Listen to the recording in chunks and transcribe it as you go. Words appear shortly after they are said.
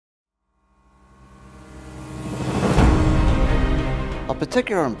Of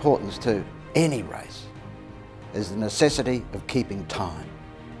particular importance to any race is the necessity of keeping time.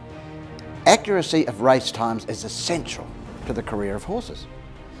 Accuracy of race times is essential to the career of horses.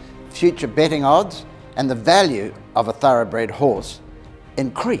 Future betting odds and the value of a thoroughbred horse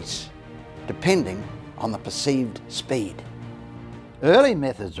increase depending on the perceived speed. Early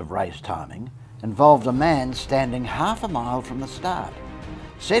methods of race timing involved a man standing half a mile from the start,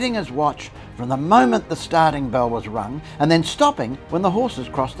 setting his watch from the moment the starting bell was rung and then stopping when the horses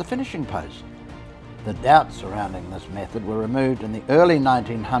crossed the finishing post. The doubts surrounding this method were removed in the early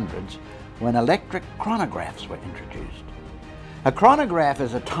 1900s when electric chronographs were introduced. A chronograph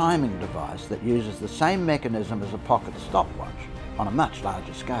is a timing device that uses the same mechanism as a pocket stopwatch on a much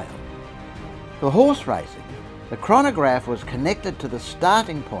larger scale. For horse racing, the chronograph was connected to the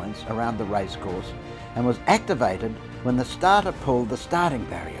starting points around the racecourse and was activated when the starter pulled the starting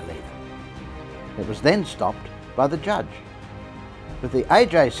barrier lever. It was then stopped by the judge. With the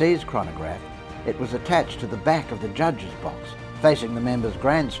AJC's chronograph, it was attached to the back of the judge's box, facing the members'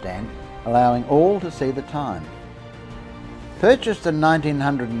 grandstand, allowing all to see the time. Purchased in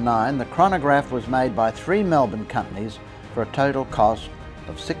 1909, the chronograph was made by 3 Melbourne companies for a total cost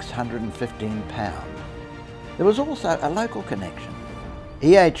of £615. There was also a local connection.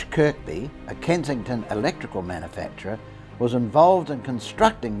 E.H. Kirkby, a Kensington electrical manufacturer, was involved in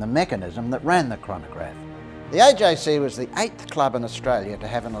constructing the mechanism that ran the chronograph. The AJC was the 8th club in Australia to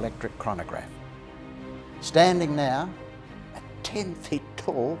have an electric chronograph. Standing now at 10 feet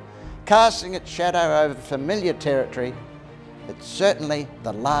tall, casting its shadow over familiar territory, it's certainly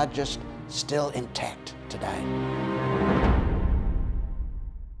the largest still intact today.